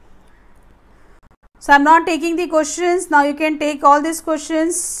 Okay. So I am not taking the questions. Now you can take all these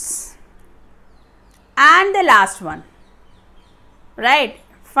questions. And the last one, right,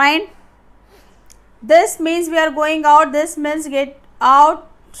 fine. This means we are going out, this means get out.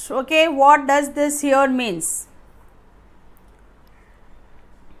 Okay, what does this here means?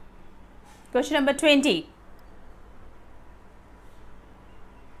 Question number 20.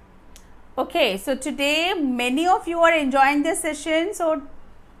 Okay, so today many of you are enjoying this session, so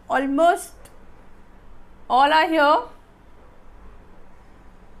almost all are here.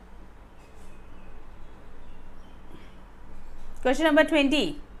 Question number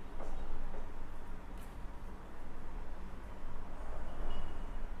 20.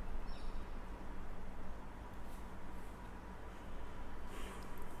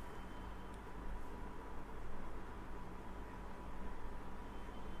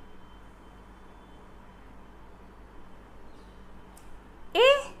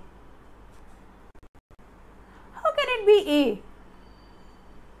 A? How can it be A?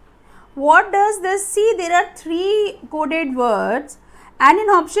 What does this? See, there are 3 coded words, and in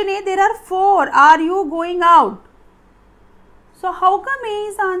option A there are 4. Are you going out? So how come A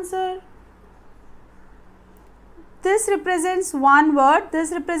is answer? This represents 1 word,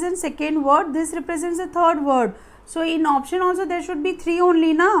 this represents 2nd word, this represents the 3rd word. So in option also there should be 3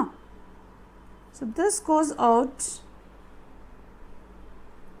 only, na? So this goes out.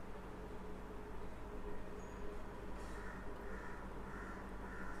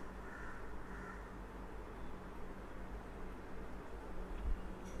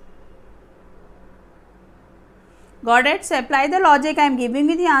 Got it? So apply the logic. I am giving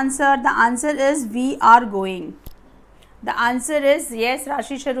you the answer. The answer is we are going. The answer is yes,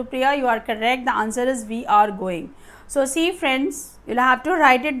 Rashi Sharupriya, you are correct. The answer is we are going. So see friends, you will have to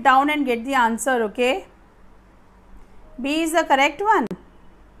write it down and get the answer. Okay. B is the correct one.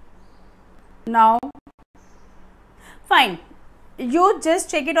 Now, fine. You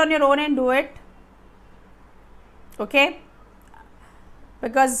just check it on your own and do it. Okay.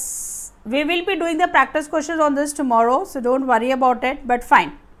 Because we will be doing the practice questions on this tomorrow, so don't worry about it, but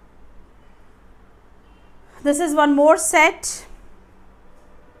fine. This is one more set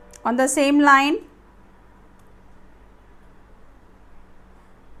on the same line.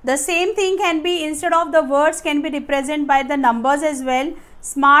 The same thing can be, instead of the words, can be represented by the numbers as well.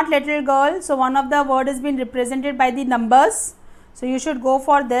 Smart little girl, so one of the word has been represented by the numbers, so you should go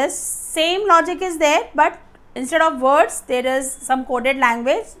for this. Same logic is there, but instead of words there is some coded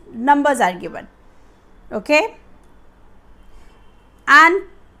language, numbers are given. Okay, and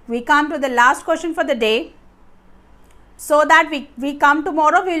we come to the last question for the day, so that we come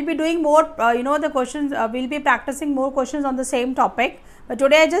tomorrow. We will be doing more the questions, we will be practicing more questions on the same topic, but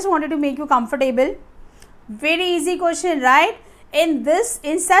today I just wanted to make you comfortable. Very easy question, right? In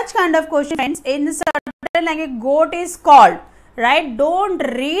such kind of question, friends, in certain language, goat is called, right? Don't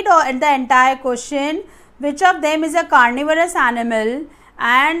read the entire question. Which of them is a carnivorous animal?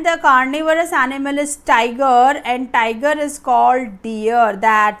 And the carnivorous animal is tiger, and tiger is called deer.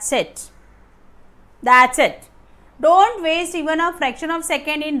 That's it. That's it. Don't waste even a fraction of a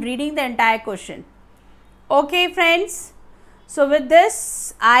second in reading the entire question. Okay, friends. So with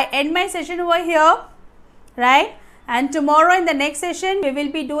this, I end my session over here, right? And tomorrow in the next session, we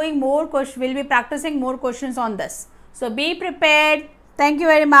will be doing more questions. We will be practicing more questions on this. So be prepared. Thank you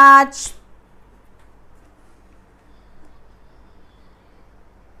very much.